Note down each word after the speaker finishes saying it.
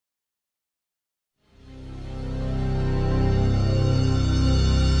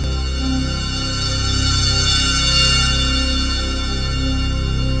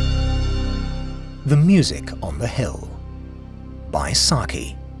The Music on the Hill by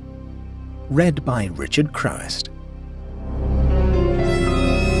Saki. Read by Richard Crowest.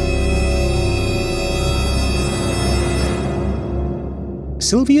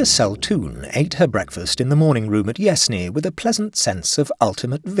 Sylvia Seltoun ate her breakfast in the morning room at Yessney with a pleasant sense of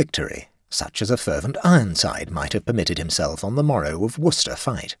ultimate victory, such as a fervent Ironside might have permitted himself on the morrow of Worcester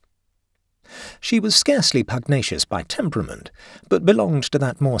fight. She was scarcely pugnacious by temperament, but belonged to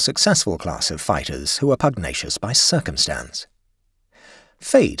that more successful class of fighters who are pugnacious by circumstance.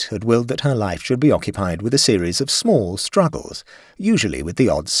 Fate had willed that her life should be occupied with a series of small struggles, usually with the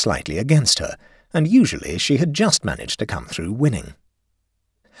odds slightly against her, and usually she had just managed to come through winning.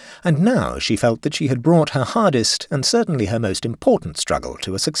 And now she felt that she had brought her hardest and certainly her most important struggle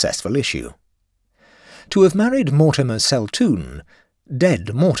to a successful issue. To have married Mortimer Seltoun,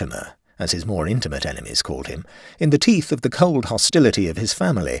 Dead Mortimer, as his more intimate enemies called him, in the teeth of the cold hostility of his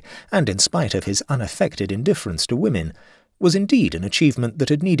family, and in spite of his unaffected indifference to women, was indeed an achievement that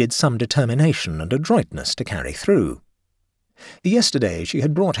had needed some determination and adroitness to carry through. Yesterday she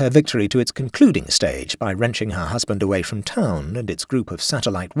had brought her victory to its concluding stage by wrenching her husband away from town and its group of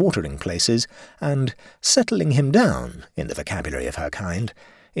satellite watering places, and settling him down, in the vocabulary of her kind,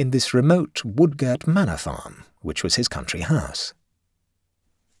 in this remote wood-girt manor farm, which was his country house.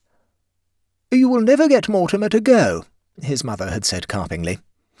 "You will never get Mortimer to go," his mother had said carpingly.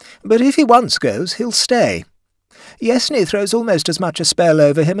 "But if he once goes, he'll stay. Yessney throws almost as much a spell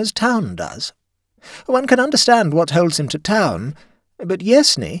over him as town does. One can understand what holds him to town, but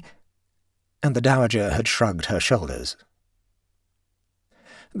Yessney—" And the dowager had shrugged her shoulders.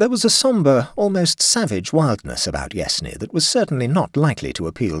 There was a sombre, almost savage wildness about Yessney that was certainly not likely to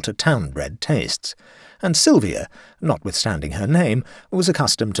appeal to town-bred tastes, and Sylvia, notwithstanding her name, was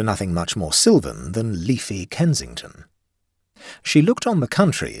accustomed to nothing much more sylvan than leafy Kensington. She looked on the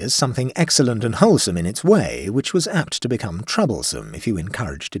country as something excellent and wholesome in its way, which was apt to become troublesome if you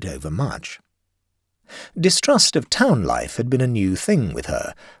encouraged it overmuch. Distrust of town life had been a new thing with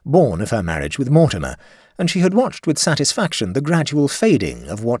her, born of her marriage with Mortimer, and she had watched with satisfaction the gradual fading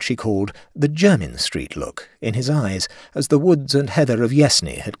of what she called the Jermyn Street look in his eyes as the woods and heather of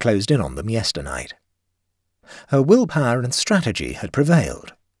Yessney had closed in on them yesternight. Her willpower and strategy had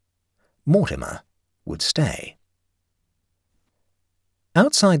prevailed. Mortimer would stay.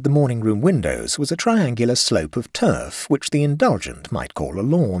 Outside the morning-room windows was a triangular slope of turf which the indulgent might call a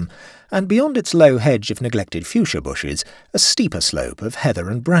lawn, and beyond its low hedge of neglected fuchsia bushes a steeper slope of heather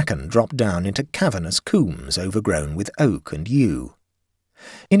and bracken dropped down into cavernous combes overgrown with oak and yew.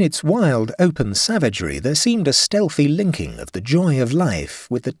 In its wild, open savagery there seemed a stealthy linking of the joy of life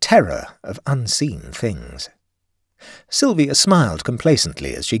with the terror of unseen things. Sylvia smiled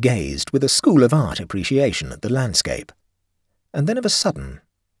complacently as she gazed with a School of Art appreciation at the landscape. And then of a sudden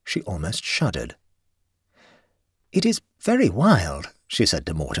she almost shuddered. "It is very wild," she said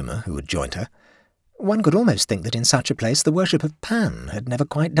to Mortimer, who had joined her. "One could almost think that in such a place the worship of Pan had never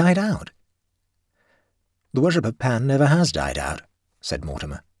quite died out." "The worship of Pan never has died out," said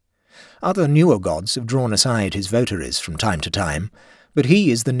Mortimer. "Other newer gods have drawn aside his votaries from time to time, but he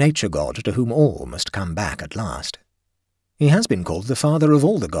is the nature god to whom all must come back at last. He has been called the father of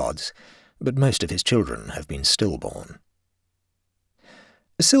all the gods, but most of his children have been stillborn."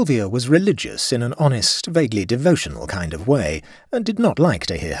 Sylvia was religious in an honest, vaguely devotional kind of way, and did not like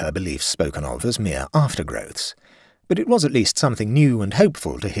to hear her beliefs spoken of as mere aftergrowths, but it was at least something new and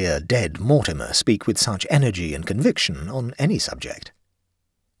hopeful to hear Dead Mortimer speak with such energy and conviction on any subject.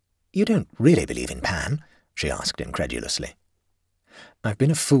 "You don't really believe in Pan?" she asked incredulously. "I've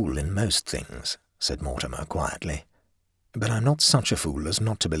been a fool in most things," said Mortimer quietly, "but I'm not such a fool as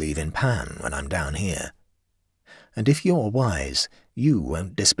not to believe in Pan when I'm down here. And if you're wise, you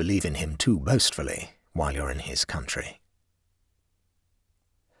won't disbelieve in him too boastfully while you're in his country."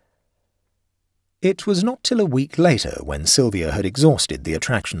 It was not till a week later, when Sylvia had exhausted the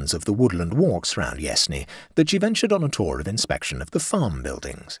attractions of the woodland walks round Yessney, that she ventured on a tour of inspection of the farm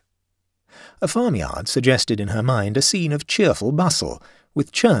buildings. A farmyard suggested in her mind a scene of cheerful bustle,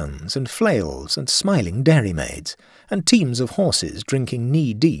 with churns and flails and smiling dairymaids, and teams of horses drinking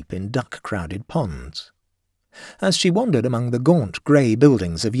knee-deep in duck-crowded ponds. As she wandered among the gaunt grey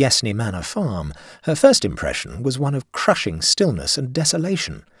buildings of Yessney Manor Farm, her first impression was one of crushing stillness and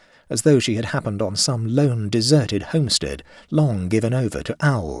desolation, as though she had happened on some lone deserted homestead long given over to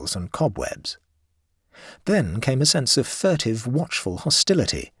owls and cobwebs. Then came a sense of furtive, watchful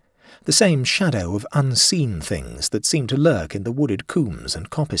hostility, the same shadow of unseen things that seemed to lurk in the wooded combes and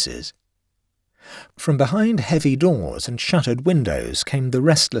coppices. From behind heavy doors and shuttered windows came the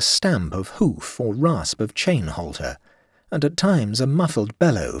restless stamp of hoof or rasp of chain halter, and at times a muffled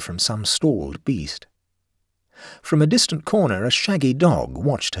bellow from some stalled beast. From a distant corner a shaggy dog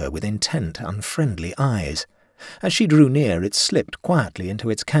watched her with intent, unfriendly eyes. As she drew near, it slipped quietly into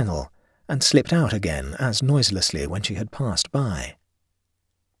its kennel, and slipped out again as noiselessly when she had passed by.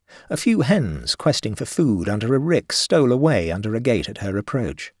 A few hens questing for food under a rick stole away under a gate at her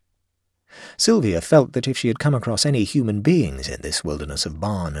approach. Sylvia felt that if she had come across any human beings in this wilderness of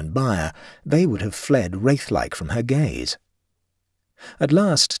barn and byre, they would have fled wraith-like from her gaze. At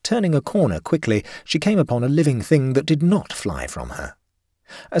last, turning a corner quickly, she came upon a living thing that did not fly from her.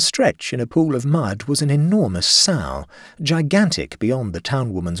 Astretch in a pool of mud was an enormous sow, gigantic beyond the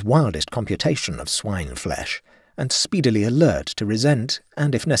town-woman's wildest computation of swine flesh, and speedily alert to resent,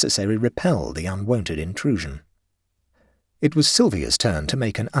 and if necessary repel, the unwonted intrusion. It was Sylvia's turn to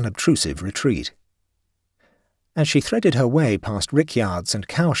make an unobtrusive retreat. As she threaded her way past rickyards and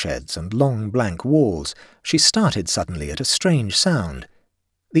cowsheds and long blank walls, she started suddenly at a strange sound,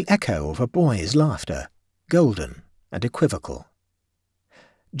 the echo of a boy's laughter, golden and equivocal.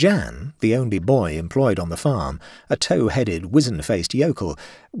 Jan, the only boy employed on the farm, a tow-headed, wizen-faced yokel,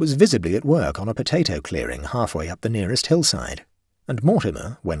 was visibly at work on a potato clearing halfway up the nearest hillside, and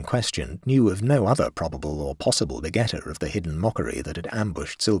Mortimer, when questioned, knew of no other probable or possible begetter of the hidden mockery that had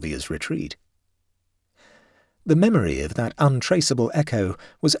ambushed Sylvia's retreat. The memory of that untraceable echo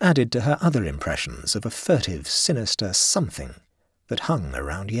was added to her other impressions of a furtive, sinister something that hung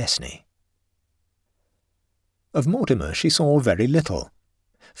around Yessney. Of Mortimer she saw very little.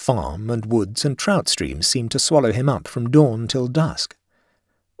 Farm and woods and trout streams seemed to swallow him up from dawn till dusk.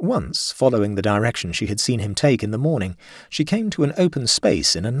 Once, following the direction she had seen him take in the morning, she came to an open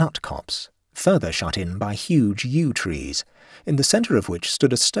space in a nut copse, further shut in by huge yew trees, in the centre of which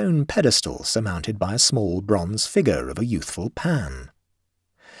stood a stone pedestal surmounted by a small bronze figure of a youthful Pan.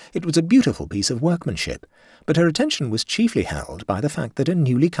 It was a beautiful piece of workmanship, but her attention was chiefly held by the fact that a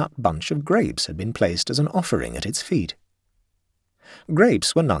newly cut bunch of grapes had been placed as an offering at its feet.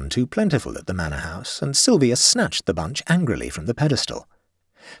 Grapes were none too plentiful at the manor house, and Sylvia snatched the bunch angrily from the pedestal.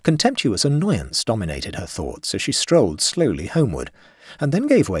 Contemptuous annoyance dominated her thoughts as she strolled slowly homeward, and then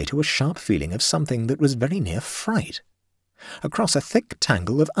gave way to a sharp feeling of something that was very near fright. Across a thick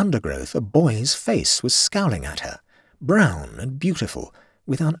tangle of undergrowth a boy's face was scowling at her, brown and beautiful,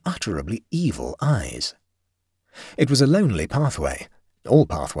 with unutterably evil eyes. It was a lonely pathway. All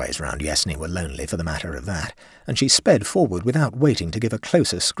pathways round Yessney were lonely for the matter of that, and she sped forward without waiting to give a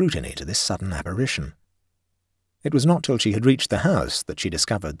closer scrutiny to this sudden apparition. It was not till she had reached the house that she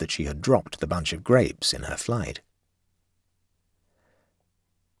discovered that she had dropped the bunch of grapes in her flight.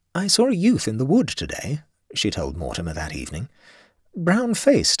 "I saw a youth in the wood today," she told Mortimer that evening.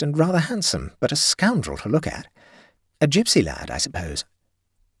 "Brown-faced and rather handsome, but a scoundrel to look at. A gipsy lad, I suppose."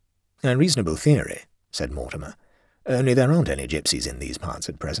 "A reasonable theory," said Mortimer. "Only there aren't any gypsies in these parts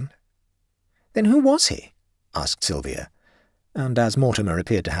at present." "Then who was he?" asked Sylvia, and as Mortimer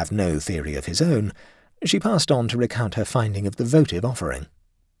appeared to have no theory of his own, she passed on to recount her finding of the votive offering.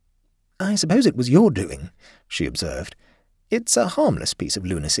 "I suppose it was your doing," she observed. "It's a harmless piece of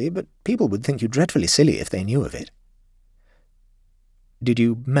lunacy, but people would think you dreadfully silly if they knew of it." "Did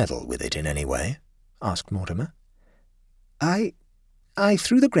you meddle with it in any way?" asked Mortimer. I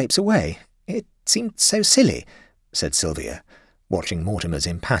threw the grapes away. It seemed so silly," said Sylvia, watching Mortimer's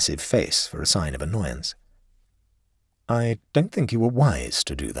impassive face for a sign of annoyance. "I don't think you were wise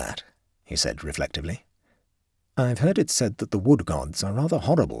to do that," he said reflectively. "I've heard it said that the wood gods are rather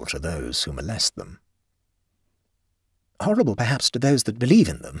horrible to those who molest them." "Horrible perhaps to those that believe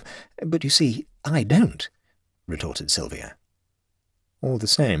in them, but you see, I don't," retorted Sylvia. "All the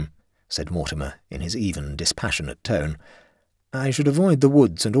same," said Mortimer in his even, dispassionate tone, "I should avoid the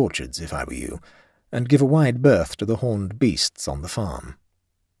woods and orchards if I were you, and give a wide berth to the horned beasts on the farm."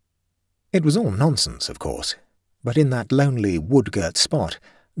 It was all nonsense, of course, but in that lonely wood-girt spot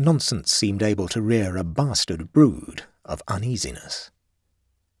nonsense seemed able to rear a bastard brood of uneasiness.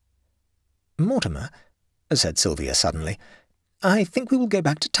 "Mortimer," said Sylvia suddenly, "I think we will go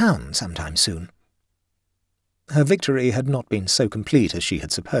back to town sometime soon." Her victory had not been so complete as she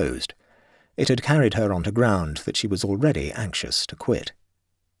had supposed. It had carried her onto ground that she was already anxious to quit.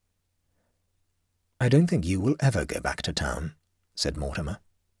 "I don't think you will ever go back to town," said Mortimer.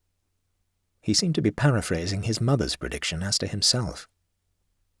 He seemed to be paraphrasing his mother's prediction as to himself.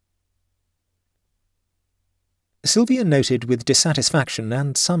 Sylvia noted with dissatisfaction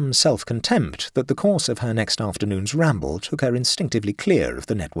and some self-contempt that the course of her next afternoon's ramble took her instinctively clear of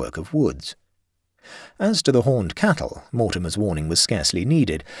the network of woods. As to the horned cattle, Mortimer's warning was scarcely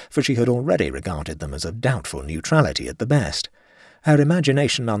needed, for she had already regarded them as of doubtful neutrality at the best, Her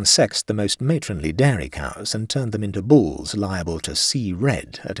imagination unsexed the most matronly dairy cows and turned them into bulls liable to see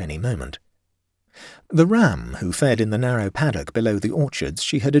red at any moment. The ram who fed in the narrow paddock below the orchards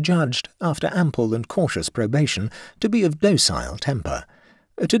she had adjudged, after ample and cautious probation, to be of docile temper.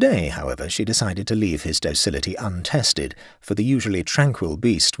 Today, however, she decided to leave his docility untested, for the usually tranquil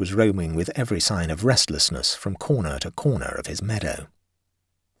beast was roaming with every sign of restlessness from corner to corner of his meadow.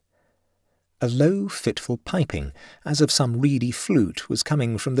 A low, fitful piping, as of some reedy flute, was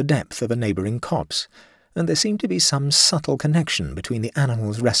coming from the depth of a neighbouring copse, and there seemed to be some subtle connection between the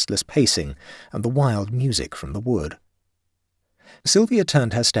animal's restless pacing and the wild music from the wood. Sylvia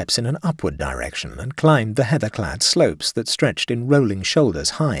turned her steps in an upward direction and climbed the heather-clad slopes that stretched in rolling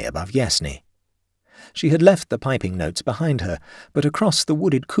shoulders high above Yessney. She had left the piping notes behind her, but across the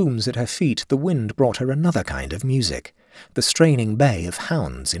wooded combes at her feet the wind brought her another kind of music, the straining bay of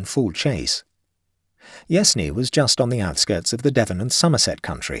hounds in full chase. Yessney was just on the outskirts of the Devon and Somerset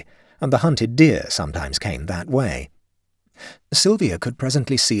country, and the hunted deer sometimes came that way. Sylvia could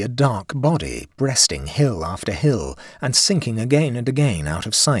presently see a dark body breasting hill after hill and sinking again and again out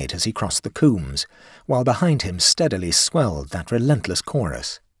of sight as he crossed the combes, while behind him steadily swelled that relentless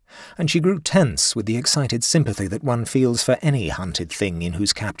chorus, and she grew tense with the excited sympathy that one feels for any hunted thing in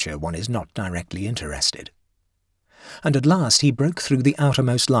whose capture one is not directly interested. And at last he broke through the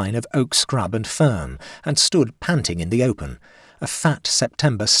outermost line of oak scrub and fern, and stood panting in the open, a fat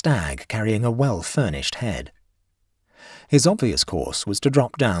September stag carrying a well-furnished head. His obvious course was to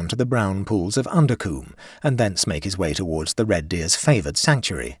drop down to the brown pools of Undercombe, and thence make his way towards the red deer's favoured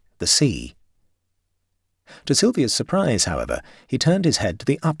sanctuary, the sea. To Sylvia's surprise, however, he turned his head to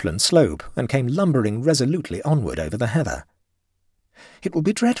the upland slope, and came lumbering resolutely onward over the heather. "It will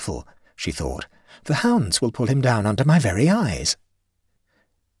be dreadful," she thought. "The hounds will pull him down under my very eyes."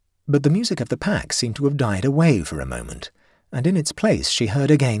 But the music of the pack seemed to have died away for a moment, and in its place she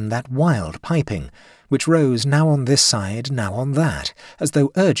heard again that wild piping, which rose now on this side, now on that, as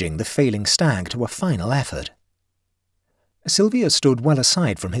though urging the failing stag to a final effort. Sylvia stood well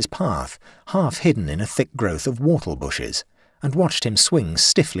aside from his path, half hidden in a thick growth of whortle bushes, and watched him swing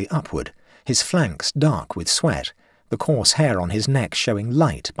stiffly upward, his flanks dark with sweat, the coarse hair on his neck showing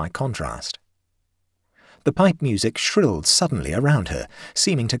light by contrast. The pipe music shrilled suddenly around her,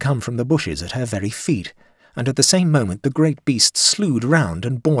 seeming to come from the bushes at her very feet, and at the same moment the great beast slewed round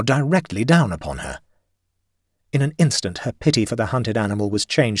and bore directly down upon her. In an instant her pity for the hunted animal was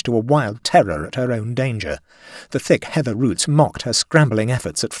changed to a wild terror at her own danger. The thick heather roots mocked her scrambling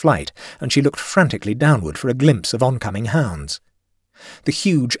efforts at flight, and she looked frantically downward for a glimpse of oncoming hounds. The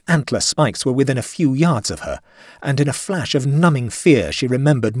huge antler spikes were within a few yards of her, and in a flash of numbing fear she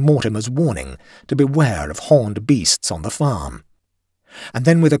remembered Mortimer's warning to beware of horned beasts on the farm. And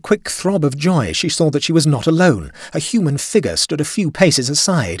then with a quick throb of joy she saw that she was not alone. A human figure stood a few paces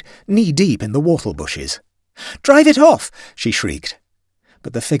aside, knee-deep in the whortle bushes. "Drive it off!" she shrieked,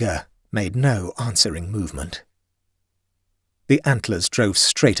 but the figure made no answering movement. The antlers drove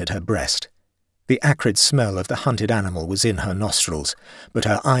straight at her breast. The acrid smell of the hunted animal was in her nostrils, but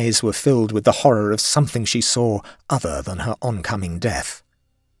her eyes were filled with the horror of something she saw other than her oncoming death.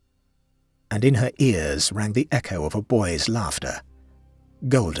 And in her ears rang the echo of a boy's laughter,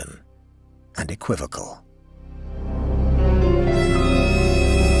 golden and equivocal.